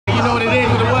You know what it is,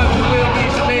 what it was, what it will be.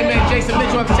 It's your main man, Jason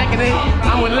Mitchell. I'm checking in.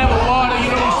 I'm with Level Water. You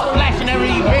know, we splashing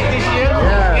every event this year.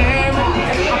 Yeah.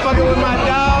 I'm fucking with my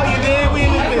dog. You dig? We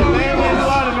in this bitch, man. We in the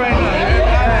waters right now.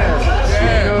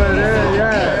 You know what it is,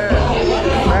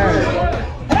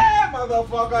 Hey,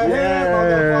 motherfucker. Hey,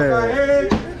 motherfucker.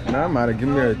 Hey. Nah, I'm about to give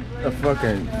me a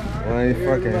fucking,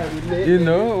 you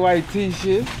know, white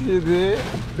t-shirt. You did?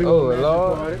 Oh,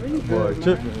 Lord. Boy,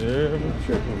 tripping. Yeah, I'm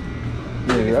tripping.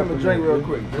 Yeah, get some to drink real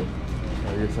quick, bro.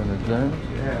 I get some to drink?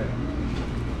 Yeah.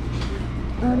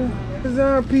 It's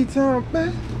on PTown,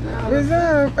 man. It's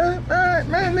on,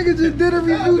 man. Nigga just did a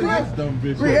review.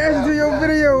 Reaction to your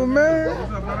video, man.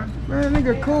 Man,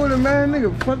 nigga cooler, man.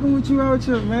 Nigga fucking with you out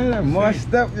here, man. That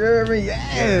mushed up, you hear me?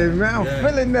 Yeah, man. I'm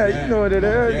feeling that. You know what it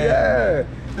is? Yeah.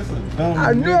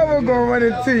 I knew I was gonna run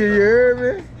into you, you heard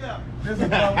me? This is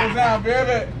dumb. What's up,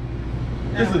 baby?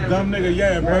 This is a dumb nigga,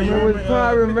 yeah, bro. You know what's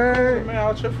poppin', man? Man,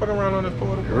 I'll just fucking around on this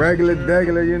portal. Regular,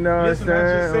 degular, you know what I'm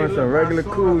saying? On some regular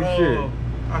cool shit.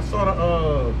 I saw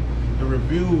the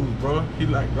reviews, bro. He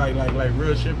like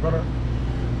real shit, brother.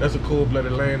 That's a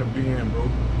cold-blooded land to be in, bro.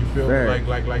 You feel me?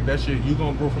 Like that shit. You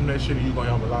gonna grow from that shit, and you gonna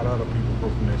help a lot of other people grow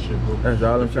from that shit, bro. That's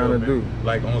all I'm trying to do.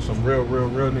 Like on some real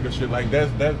nigga shit. Like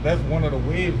that's one of the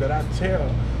ways that I tell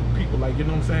people. Like, you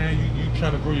know what I'm saying? You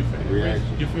trying to grow your family.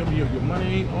 You feel me? Your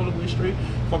money ain't all the way straight.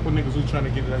 Fuck with niggas who trying to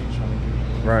get it out. You trying to get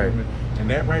it. Right. And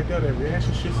that right there, that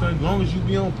reaction shit, son. As long as you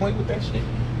be on point with that shit,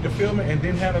 you feel me? And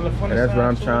then have a funny. That's what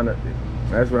I'm trying to.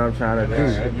 That's what I'm trying to do.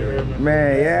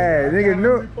 Man, yeah, nigga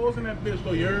know.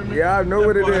 Yeah, I know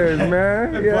what it is,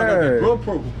 man. Yeah.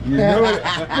 You know it.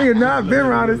 Nigga know I've been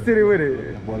around the city with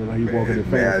it. That boy, he walking the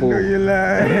fast forward. I know you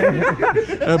lying.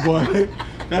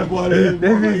 That boy, that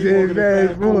bitch is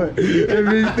fast forward. That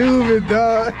bitch stupid,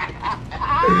 dog.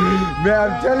 Man,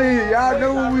 I'm telling you, y'all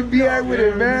know where we be at with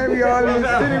it, man. We all in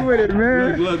the city with it,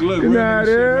 man. Look, you know how it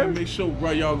is? Man. Make sure,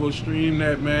 bro, y'all go stream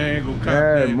that, man. Go cop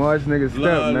that. March nigga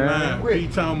stuff, man.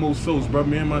 PTown most souls, bro.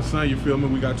 Me and my son, you feel me?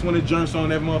 We got 20 joints on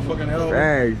that motherfucking album.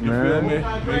 Thanks, you man. feel me?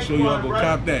 Make sure y'all go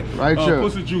cop that. Right,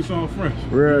 Pussy Juice on French.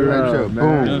 Real love,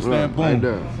 man. You understand?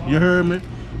 Boom. You heard me?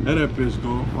 Let that bitch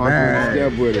go.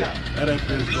 Man. With it. Let that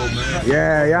bitch go, man.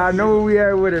 Yeah, y'all know where we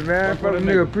at with it, man. Fuck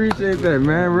nigga, appreciate that,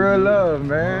 man. Real love,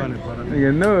 man.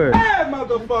 Nigga know it. Hey,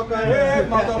 motherfucker, hey,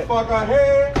 motherfucker,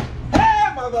 hey.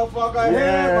 Hey, motherfucker,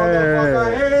 hey,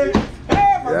 motherfucker, hey. Hey,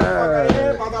 motherfucker,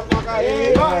 hey, motherfucker,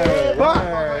 hey.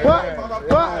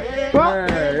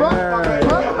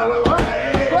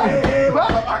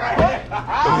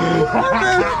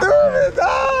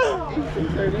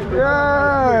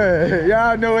 Yeah,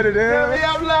 y'all know what it is.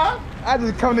 I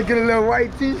just come to get a little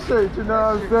white t-shirt, you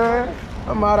know what I'm saying?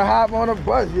 I'm out to hop on a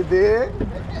bus, you dig?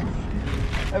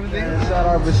 Everything. Shout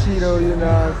out Bushido, you know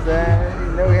what I'm saying?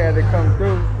 You know he had to come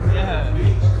through.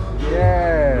 Yeah.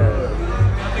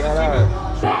 Shout out.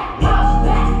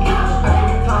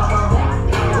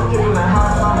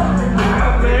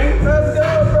 Let's go,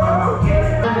 bro.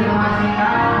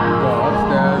 Go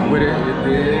upstairs with it, you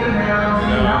dig?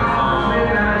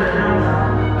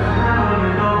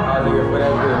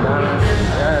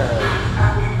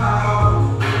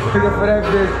 Looking for that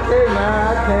bitch kid, man.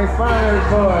 I can't find that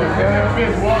boy, man. That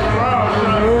bitch walking around,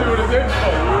 trying to see what it's in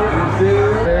for. You see?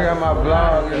 They got my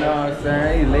vlog, you know what I'm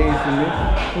saying? He lazy to me.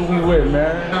 Who we with,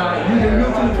 man? You do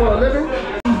YouTube for a living? Use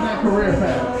that career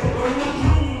path.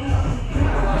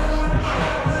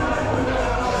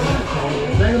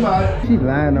 Think about it. She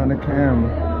lying on the camera.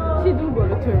 She do go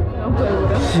to church. Don't play with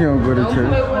her. She don't go to church.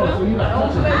 Don't play with her.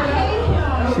 Don't play with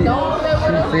her. Don't play with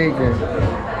her. She thinking.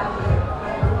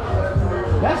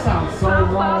 That sounds so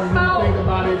wrong when you think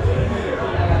about it.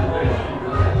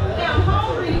 Yeah, I'm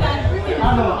hungry. You gotta bring it. I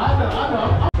know.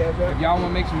 If y'all want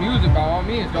to make some music, by all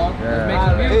means, dog. Let's make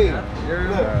some music.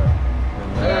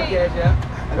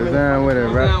 What's down with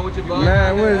it, bro?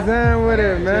 Man, what's down with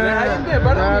it, man? How you been,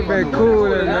 brother? I've been cool,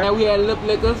 man. We had lip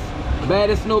lickers,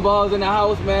 baddest snowballs in the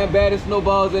house, man. Baddest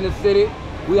snowballs in the city.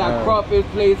 We got crawfish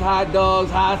plates, hot dogs,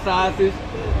 hot sausages,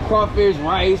 crawfish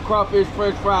rice, crawfish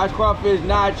french fries, crawfish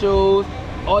nachos,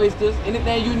 oysters,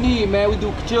 anything you need, man. We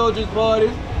do children's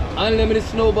parties, unlimited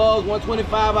snowballs, $125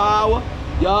 an hour.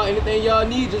 Y'all, anything y'all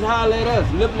need, just holler at us.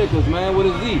 Lip lickers, man, with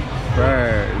a Z.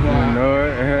 Right, you know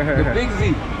it. The big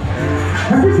Z.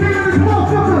 Every day in this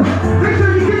motherfucker, make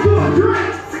sure you get to a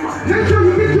drink. Make sure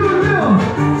you get to a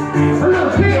little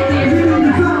cake.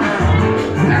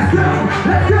 Let's go,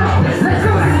 let's go, let's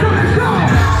go, let's go, let's go.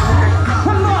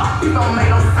 Hold on.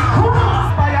 Hold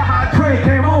on. Fire hot train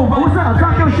came over. What's up?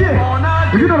 Talk your shit.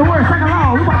 If you know the word, second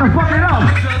law, we about to fuck it up.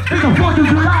 It's the 4th of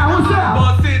July. What's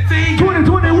up?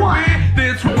 2021.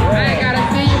 I ain't gotta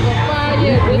see you for 5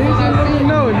 years. You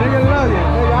know, nigga love you.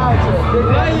 Nigga out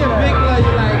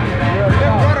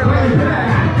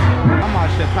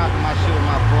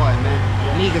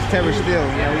Niggas terror still,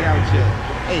 yeah, we out here.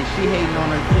 Hey, she hating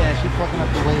on us, yeah, she fucking up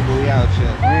the way, but we out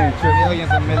here. Man, millions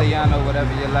and million or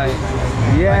whatever you like.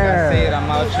 Yeah. Like I said,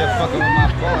 I'm out here fucking with my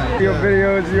boy. Your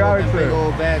videos, you out here. Big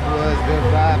old backwoods, good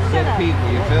vibes, good people,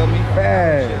 you feel me?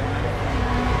 Bad.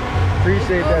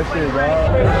 Appreciate that shit, dog.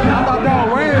 I thought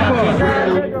that was rain for.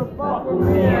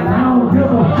 I don't give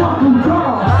a fuck who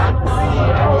talk.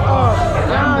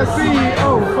 I'm the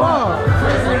CEO, fuck.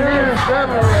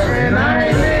 And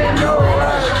I ain't letting no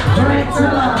drink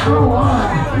till I go on.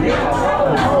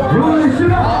 Rolling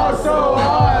shit up. All so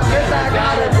hard, since I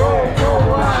gotta go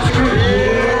on.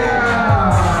 Yeah.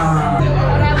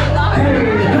 Hey,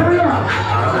 hurry up.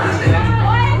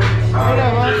 Hold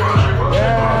up, man.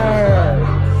 Yeah.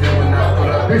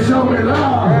 They show me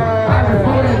love. I just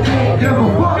put it in. Give a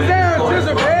fuck. Down to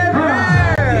the bed.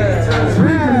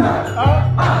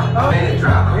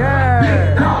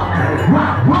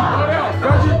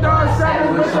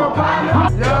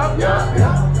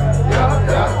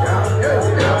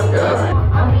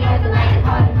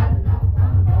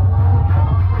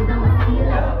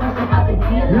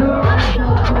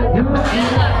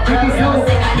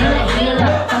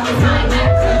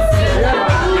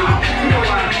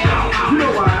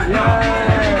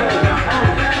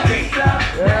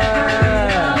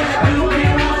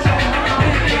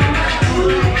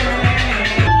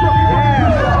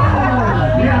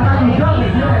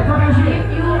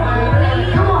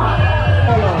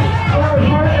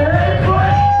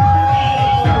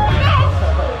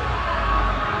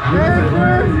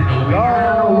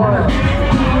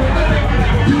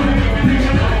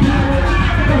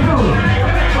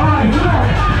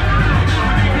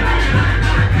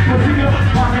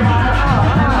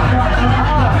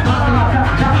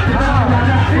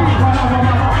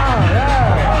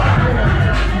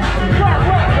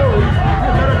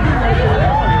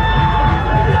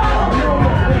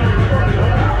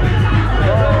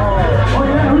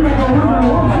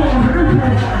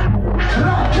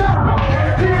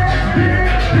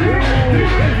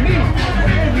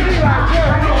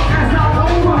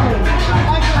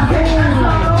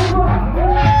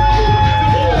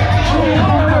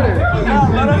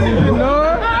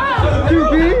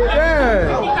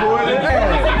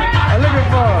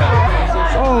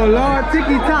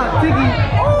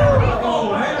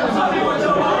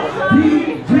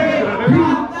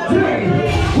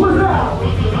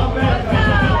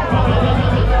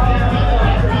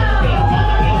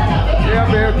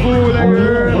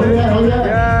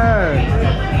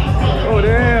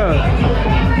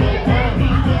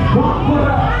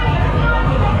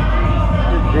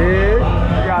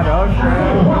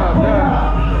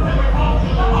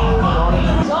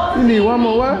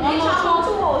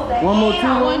 One more two.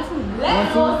 One, two.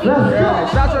 Let's go. Yeah.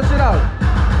 Shout your shit out.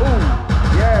 Ooh.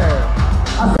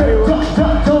 Yeah. I said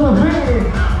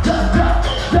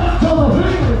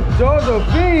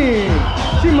Josephine.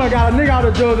 She must got a nigga out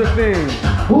of Josephine.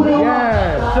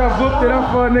 Yeah. Chef booked it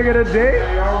up for a nigga today.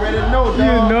 You already know, dog. You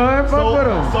know it. Fuck with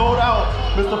him. Sold out.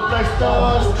 Mr. Flex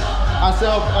Stars. I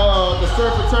sell the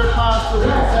surf and turf pasta with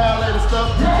the salad and stuff.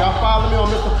 Y'all follow me on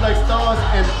Mr. Flex Stars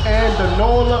and the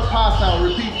NOLA Pasta House.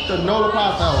 Repeat, the NOLA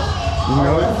Pasta House. You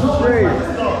know it's great.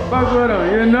 Fuck with him,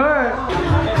 you know it.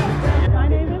 My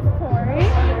name is Tori,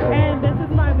 and this is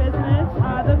my business,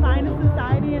 The Finest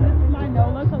Society, and this is my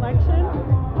NOLA collection.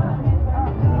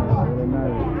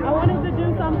 I wanted to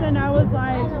do something that was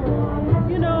like,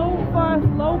 you know, for us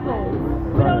locals.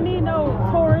 We don't need no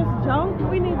tourist junk.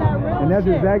 We need that real And that's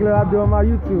shit. exactly what I do on my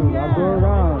YouTube. Yeah. I go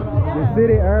around the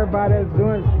city, everybody that's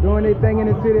doing their thing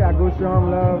in the city, I go show them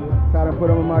love, try to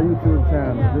put them on my YouTube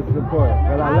channel, just support.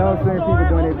 Because I love seeing people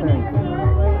doing their thing.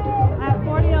 At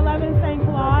 4011 St.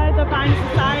 Claude, The Finest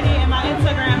Society, and my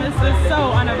Instagram is just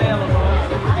so unavailable.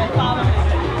 And follow me.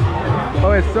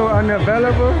 Oh, it's so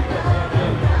unavailable?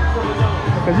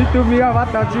 Because you threw me off, I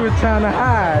thought you were trying to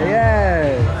hide.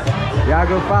 Yeah. Y'all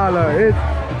go follow. It's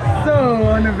so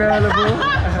unavailable.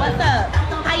 What's up?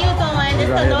 How you doing? This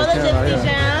is the NOLA Gypsy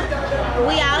Jam.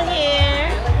 We out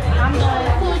here. I'm doing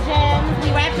 2 gems.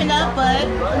 We wrapping up, but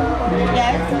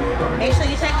yes. Make sure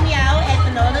you check me out at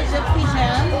the NOLA Gypsy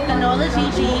Jam, the NOLA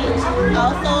GG,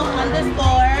 also _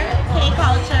 K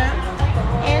Culture.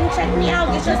 And check me out.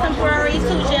 Get your temporary 2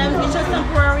 gems. Get your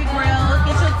temporary grills.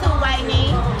 Get your 2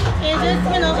 whitening. And just,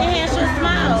 you know, enhance your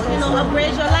smile. You know,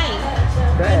 upgrade your life.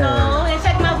 You know, and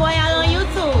check my boy out on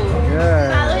YouTube. Yeah.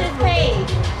 Follow his page.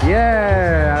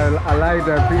 Yeah, I like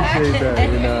that, appreciate that,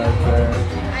 you know what I'm saying?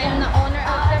 I am the owner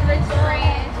of the Rich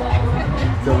brand.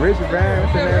 The Rich brand?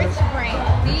 What's The the name? Rich brand.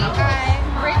 D.I.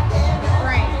 Rich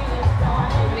brand.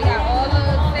 We got all the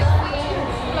sexy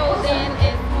clothing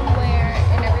and footwear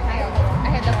and everything else. I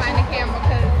had to find a camera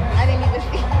because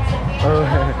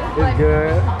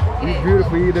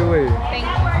either way. Thank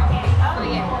you. So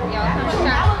yeah, y'all come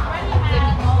shop with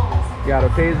me. Got a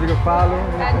page you can follow?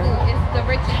 I do. It's The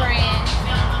Rich Brand.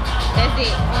 That's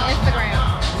it on Instagram.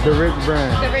 The Rich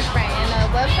Brand. The Rich Brand. And the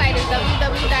website is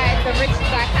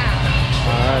www.therich.com.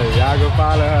 Alright, y'all go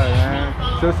follow her, man.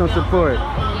 Show some support.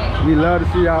 We love to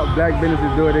see how black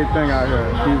businesses do their thing out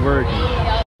here. Keep working.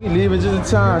 We leaving just in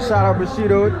time. Shout out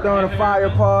Bushido, throwing a fire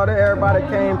party. Everybody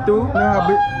came through.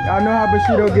 I know how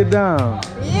Bushido get down.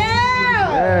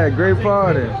 Yeah, great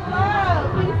party.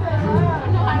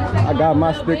 I got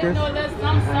my stickers.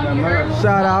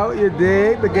 Shout out, you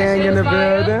dig? The gang in the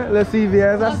building. Let's see,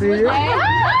 VS, I see you.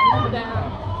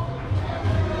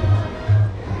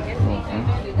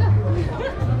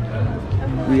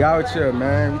 We out here,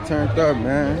 man. We turned up,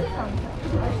 man.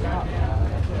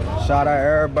 Shout out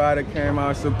everybody that came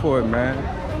out to support, man.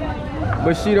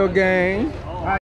 Bushido gang.